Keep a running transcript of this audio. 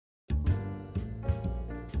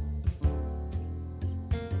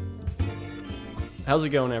How's it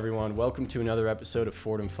going, everyone? Welcome to another episode of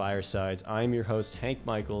Fordham Firesides. I'm your host, Hank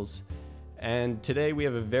Michaels, and today we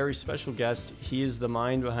have a very special guest. He is the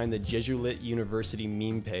mind behind the Jesu-Lit University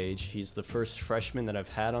meme page. He's the first freshman that I've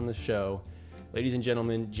had on the show. Ladies and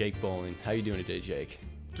gentlemen, Jake Bowling. How you doing today, Jake?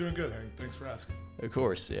 Doing good, Hank. Thanks for asking. Of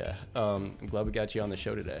course, yeah. I'm glad we got you on the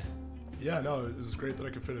show today. Yeah, no, it was great that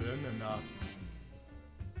I could fit it in, and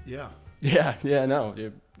yeah. Yeah, no,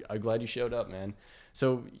 dude, I'm glad you showed up, man.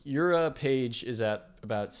 So your page is at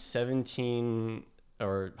about 17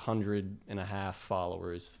 or 100 and a half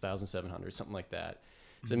followers, 1,700, something like that.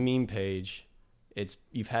 It's a meme page.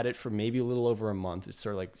 You've had it for maybe a little over a month. It's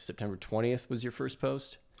sort of like September 20th was your first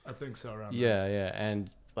post. I think so, around Yeah, and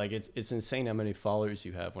like it's insane how many followers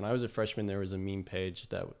you have. When I was a freshman, there was a meme page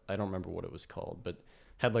that I don't remember what it was called, but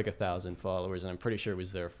had like 1,000 followers, and I'm pretty sure it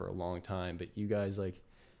was there for a long time. But you guys like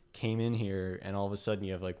came in here, and all of a sudden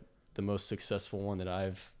you have like the most successful one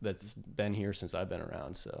that's been here since I've been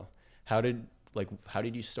around. So how did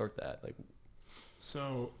you start that?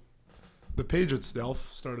 So the page itself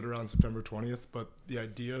started around September 20th, but the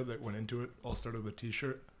idea that went into it all started with a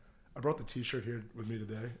t-shirt. I brought the t-shirt here with me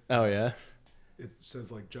today. Oh yeah. It says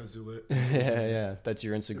like Jesu-Lit. Yeah. That's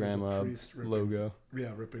your Instagram logo.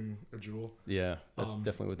 Yeah, ripping a jewel. Yeah, that's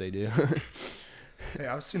definitely what they do. Hey,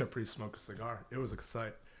 I've seen a priest smoke a cigar. It was a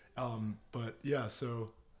sight. But yeah,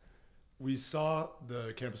 so we saw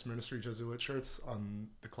the campus ministry Jesu-Lit shirts on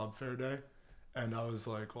the club fair day, and I was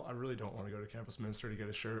like, well, I really don't want to go to campus ministry to get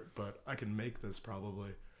a shirt, but I can make this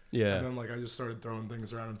probably. Yeah. And then like I just started throwing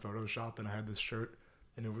things around in Photoshop, and I had this shirt,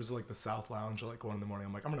 and it was like the South Lounge at like 1 a.m.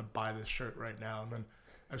 I'm like, I'm gonna buy this shirt right now. And then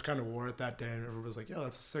I just kind of wore it that day, and everybody was like, yeah,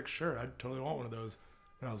 that's a sick shirt. I totally want one of those.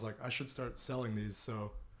 And I was like, I should start selling these.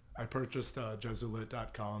 So I purchased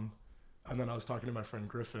Jesu-Lit.com, and then I was talking to my friend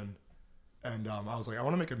Griffin, and I was like, I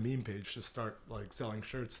want to make a meme page to start like selling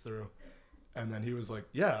shirts through. And then he was like,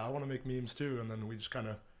 yeah, I want to make memes too. And then we just kind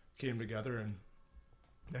of came together and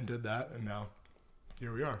did that, and now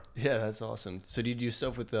here we are. Yeah, that's awesome. So do you do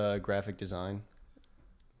stuff with graphic design?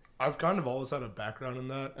 I've kind of always had a background in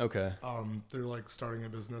that. Okay. Through like starting a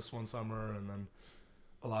business one summer, and then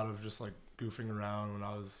a lot of just like goofing around when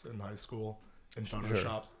I was in high school in Photoshop.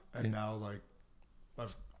 Sure. And now like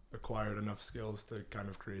I've acquired enough skills to kind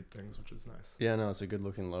of create things, which is nice. Yeah, no, it's a good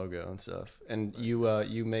looking logo and stuff. And right.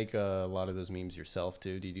 You make a lot of those memes yourself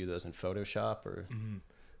too. Do you do those in Photoshop or? Mm-hmm.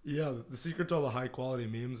 Yeah, the secret to all the high quality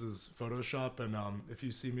memes is Photoshop. And if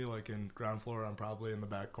you see me like in ground floor, I'm probably in the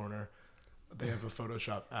back corner. They have a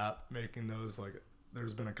Photoshop app making those. Like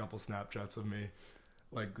there's been a couple Snapchats of me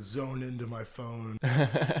like zone into my phone.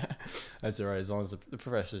 That's all right, as long as the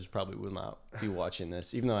professors probably will not be watching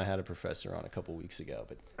this, even though I had a professor on a couple weeks ago,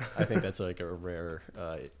 but I think that's like a rare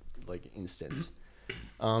like instance.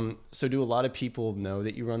 So do a lot of people know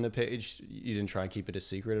that you run the page? You didn't try and keep it a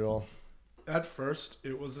secret at all? At first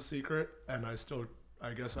it was a secret, and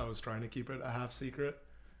I guess I was trying to keep it a half secret.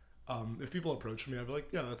 If people approach me, I'd be like,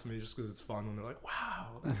 yeah, that's me, just because it's fun. And they're like, wow,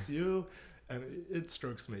 that's you. And it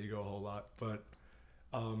strokes my ego a whole lot. But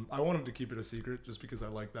I wanted to keep it a secret just because I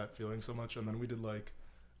like that feeling so much. And then we did like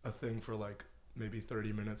a thing for like maybe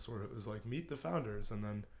 30 minutes where it was like, meet the founders. And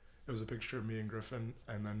then it was a picture of me and Griffin.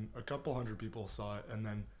 And then a couple hundred people saw it. And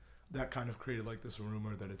then that kind of created like this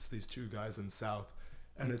rumor that it's these two guys in South.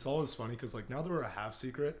 And it's always funny because like now that we're a half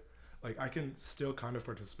secret, like I can still kind of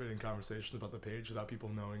participate in conversations about the page without people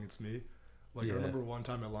knowing it's me. Like yeah. I remember one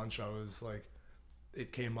time at lunch, I was like,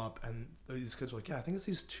 it came up and these kids were like, yeah, I think it's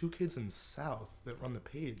these two kids in South that run the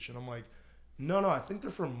page. And I'm like, no, I think they're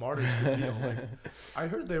from Martyrs for Deal. Like I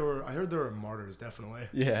heard they were Martyrs, definitely.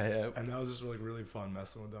 Yeah. And that was just like really fun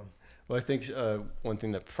messing with them. Well, I think one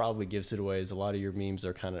thing that probably gives it away is a lot of your memes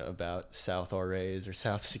are kind of about South RAs or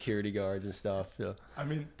South security guards and stuff. So. I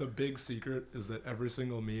mean, the big secret is that every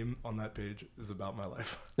single meme on that page is about my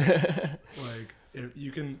life. Like,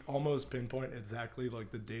 you can almost pinpoint exactly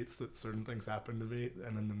like the dates that certain things happened to me,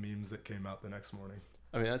 and then the memes that came out the next morning.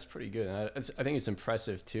 I mean, that's pretty good. I think it's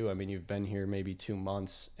impressive too. I mean, you've been here maybe 2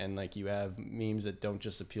 months, and like you have memes that don't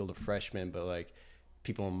just appeal to freshmen, but like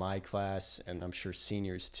people in my class, and I'm sure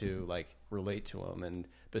seniors too, like relate to them. And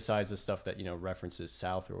besides the stuff that, references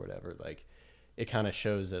South or whatever, like it kind of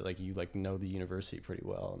shows that like you like know the university pretty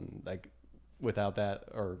well. And like without that,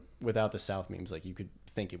 or without the South memes, like you could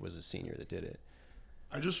think it was a senior that did it.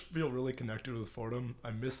 I just feel really connected with Fordham.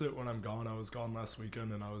 I miss it when I'm gone. I was gone last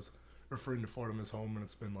weekend, and I was referring to Fordham as home, and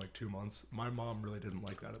it's been like 2 months. My mom really didn't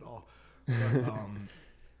like that at all. But,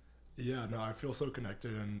 yeah, no, I feel so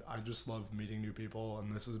connected, and I just love meeting new people,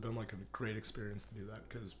 and this has been like a great experience to do that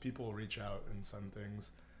because people reach out and send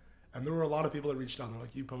things. And there were a lot of people that reached out, and they're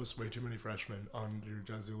like, you post way too many freshmen on your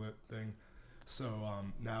Jesu-Lit thing. So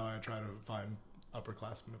now I try to find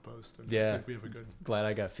upperclassmen to post, and I Yeah. think we have a good. Glad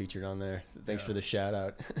I got featured on there. Thanks for the shout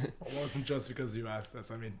out. It wasn't just because you asked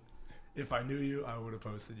this. I mean, if I knew you, I would have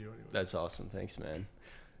posted you anyway. That's awesome. Thanks, man.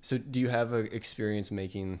 So do you have a experience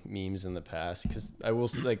making memes in the past? Because I will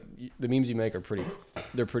say, like, the memes you make are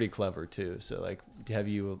they're pretty clever too. So like, have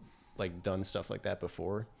you like done stuff like that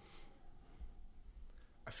before?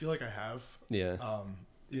 I feel like I have. Yeah.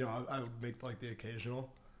 You know, I would make like the occasional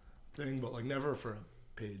thing, but like never for a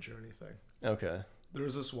page or anything. Okay. There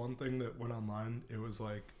was this one thing that went online. It was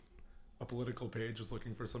like a political page was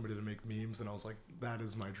looking for somebody to make memes, and I was like, that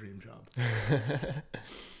is my dream job.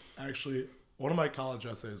 Actually, one of my college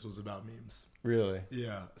essays was about memes. Really?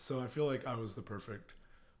 Yeah. So I feel like I was the perfect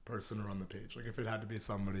person to run the page. Like if it had to be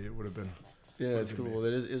somebody, it would have been. Yeah, that's cool.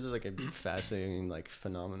 It is like a fascinating like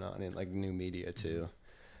phenomenon in like new media too.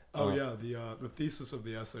 Oh yeah, the thesis of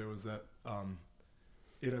the essay was that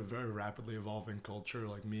in a very rapidly evolving culture,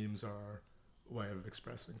 like memes are a way of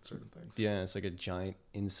expressing certain things. Yeah, it's like a giant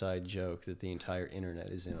inside joke that the entire internet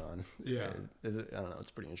is in on. Yeah. I don't know.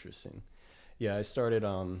 It's pretty interesting. Yeah, I started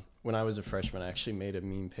when I was a freshman. I actually made a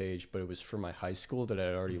meme page, but it was for my high school that I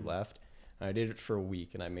had already left. And I did it for a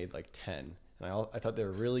week, and I made like 10. And I thought they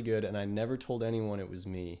were really good, and I never told anyone it was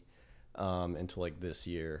me until like this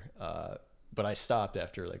year. But I stopped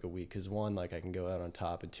after like a week because one, like I can go out on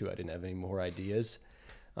top, and two, I didn't have any more ideas.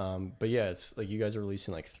 But yeah, it's like you guys are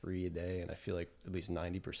releasing like 3 a day, and I feel like at least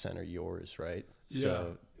 90% are yours, right? Yeah,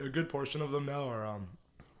 So, a good portion of them now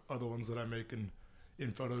are the ones that I make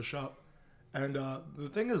in Photoshop. And the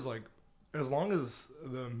thing is, like, as long as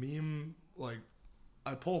the meme, like,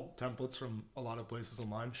 I pull templates from a lot of places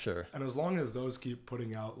online. sure. And as long as those keep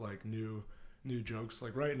putting out like new jokes,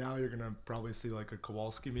 like right now you're gonna probably see like a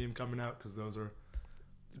Kowalski meme coming out because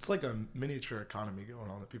it's like a miniature economy going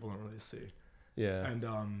on that people don't really see. Yeah.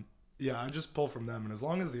 And yeah, I just pull from them, and as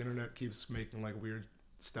long as the internet keeps making like weird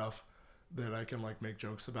stuff that I can like make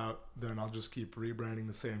jokes about, then I'll just keep rebranding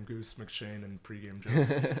the same Goose, McShane, and pregame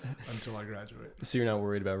jokes until I graduate. So you're not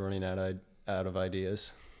worried about running out of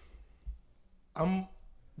ideas? I'm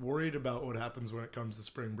worried about what happens when it comes to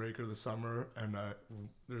spring break or the summer, and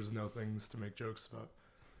there's no things to make jokes about.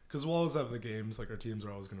 Because we'll always have the games, like our teams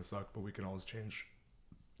are always going to suck, but we can always change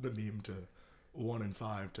the meme to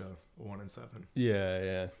 1-5 to 1-7.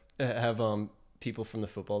 Yeah, yeah. Have people from the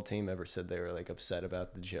football team ever said they were like upset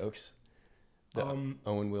about the jokes?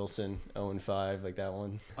 Owen Wilson, 0-5, like that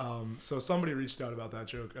one. So somebody reached out about that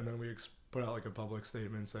joke, and then we put out like a public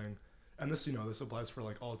statement saying, and this, this applies for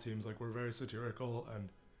like all teams. Like we're very satirical, and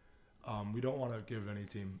we don't want to give any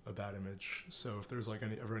team a bad image. So if there's like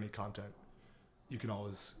any content, you can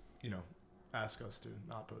always, ask us to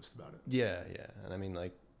not post about it. Yeah, yeah. And I mean,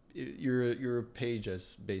 like, your page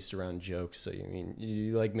is based around jokes, so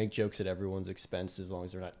you like make jokes at everyone's expense as long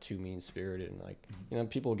as they're not too mean spirited, and like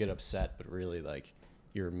people get upset, but really like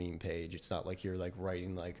you're a meme page. It's not like you're like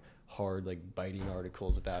writing like hard like biting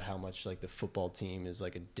articles about how much like the football team is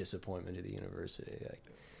like a disappointment to the university.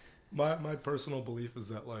 Like, my personal belief is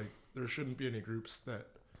that like there shouldn't be any groups that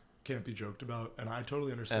can't be joked about, and I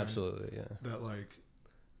totally understand. Absolutely, yeah. That like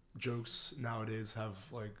jokes nowadays have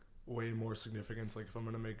like way more significance. Like if I'm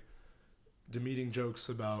gonna make demeaning jokes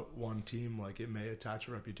about one team, like it may attach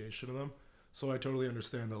a reputation to them. So I totally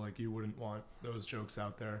understand that like you wouldn't want those jokes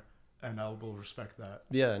out there, and I will respect that.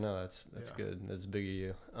 Yeah, no, that's good. That's big of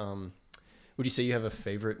you. Would you say you have a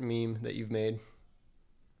favorite meme that you've made?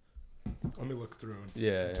 Let me look through and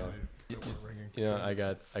yeah, tell you.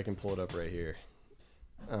 Ringing. I can pull it up right here.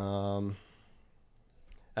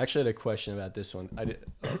 I actually had a question about this one.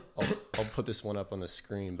 I'll put this one up on the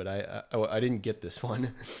screen, but I didn't get this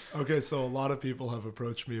one. Okay, so a lot of people have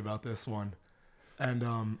approached me about this one, and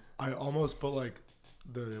I almost put like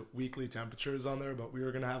the weekly temperatures on there, but we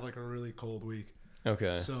were gonna have like a really cold week.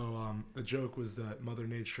 Okay. So the joke was that Mother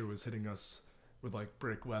Nature was hitting us with like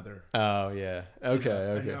brick weather. Oh yeah. Okay.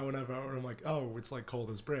 Okay. And now whenever I'm like, oh, it's like cold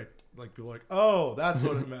as brick, like people are like, oh, that's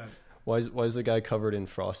what it meant. Why is the guy covered in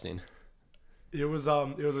frosting? It was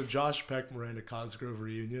a Josh Peck Miranda Cosgrove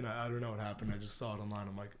reunion. I don't know what happened. I just saw it online.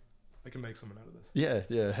 I'm like, I can make something out of this. Yeah.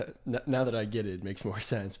 Now that I get it, it makes more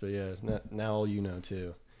sense. But yeah, now all you know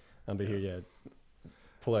too. But here, yeah,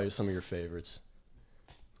 pull out some of your favorites.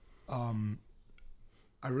 I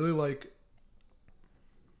really like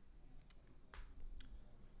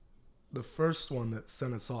the first one that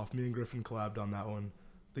sent us off. Me and Griffin collabed on that one,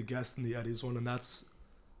 the Guest and the Eddies one, and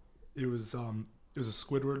it was a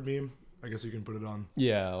Squidward meme. I guess you can put it on.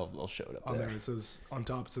 Yeah, I'll show it up on there. It says on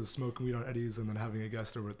top, it says smoking weed on Eddies and then having a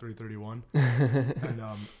guest over at 3:31. And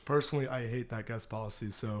personally, I hate that guest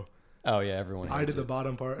policy. So oh yeah, everyone hates I did it. the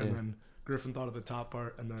bottom part, and then Griffin thought of the top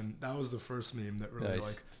part, and then that was the first meme that really Nice.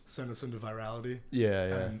 like sent us into virality. Yeah,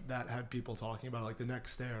 yeah. And that had people talking about it. Like the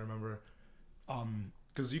next day, I remember,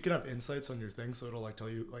 because you can have insights on your thing, so it'll like tell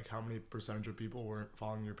you like how many percentage of people weren't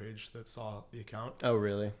following your page that saw the account. Oh,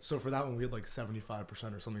 really? So for that one, we had like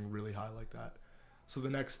 75% or something really high like that. So the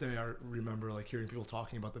next day, I remember like hearing people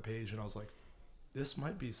talking about the page, and I was like, this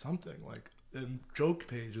might be something. Like the joke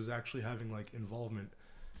page is actually having like involvement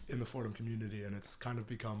in the Fordham community, and it's kind of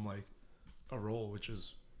become like a role, which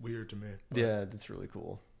is weird to me. But, Yeah, that's really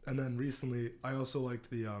cool. and then recently, I also liked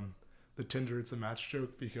the Tinder it's a match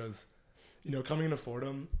joke because, you know, coming into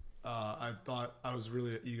Fordham, I thought I was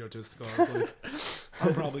really egotistical. I was like,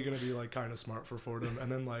 I'm probably gonna be like kind of smart for Fordham,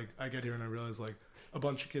 and then like I get here and I realize like a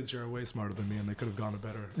bunch of kids here are way smarter than me, and they could have gone to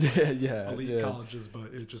better Yeah, elite colleges,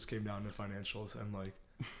 but it just came down to financials, and like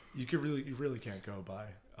you really can't go by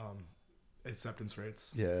acceptance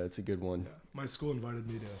rates. Yeah, it's a good one. Yeah. My school invited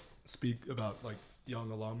me to speak about like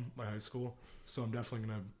young alum, my high school, so I'm definitely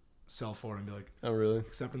gonna sell Fordham and be like, Oh, really?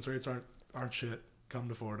 acceptance rates aren't shit. Come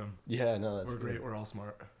to Fordham. Yeah, no, that's We're good. great. We're all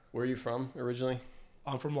smart. Where are you from originally?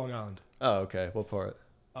 I'm from Long Island, Oh, okay. What part?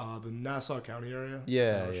 the Nassau County area.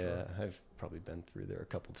 Yeah, North Shore. yeah. I've probably been through there a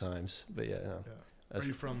couple times, but yeah, no. Yeah. That's- Are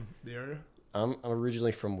you from the area? I'm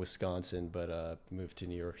originally from Wisconsin, but moved to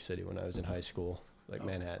New York City when I was in high school, like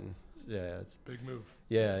Manhattan. Yeah, it's Big move.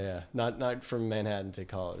 yeah. Not from Manhattan to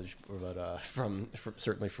college, but from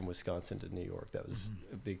certainly from Wisconsin to New York. That was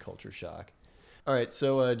a big culture shock. All right,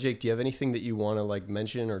 so Jake, do you have anything that you want to like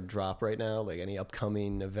mention or drop right now? Like any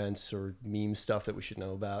upcoming events or meme stuff that we should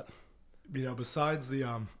know about? You know, besides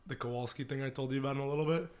the Kowalski thing I told you about in a little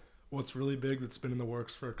bit, what's really big that's been in the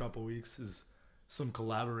works for a couple weeks is some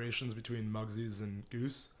collaborations between Mugsy's and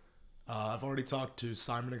Goose. I've already talked to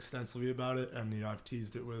Simon extensively about it, and you know I've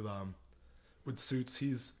teased it with Suits.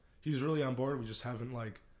 He's really on board. We just haven't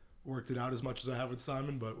like worked it out as much as I have with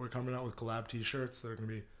Simon, but we're coming out with collab T-shirts that are gonna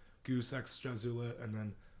be Goose x Jesu-Lit and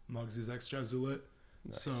then Mugsy's x Jesu-Lit.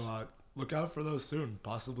 Nice. So look out for those soon,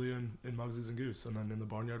 possibly in Mugsy's and Goose, and then in the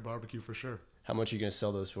Barnyard Barbecue for sure. How much are you gonna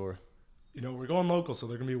sell those for? You know, we're going local, so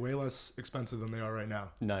they're gonna be way less expensive than they are right now,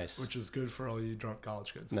 Nice. which is good for all you drunk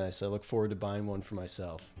college kids. Nice. I look forward to buying one for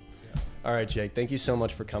myself. Yeah. All right, Jake, thank you so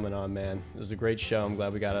much for coming on, man. It was a great show. I'm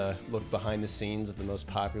glad we got a look behind the scenes of the most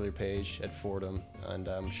popular page at Fordham, and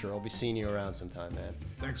I'm sure I'll be seeing you around sometime, man.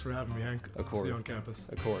 Thanks for having me, Hank. Of course. See you on campus.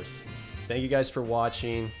 Of course. Thank you guys for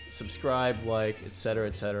watching. Subscribe, like, etc.,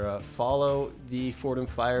 etc. Follow the Fordham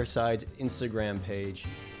Firesides Instagram page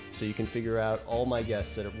so you can figure out all my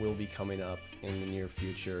guests that will be coming up in the near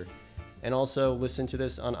future. And also listen to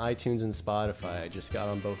this on iTunes and Spotify. I just got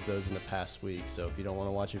on both of those in the past week. So if you don't want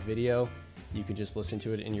to watch a video, you can just listen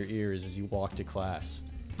to it in your ears as you walk to class.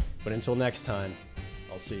 But until next time,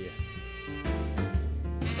 I'll see you.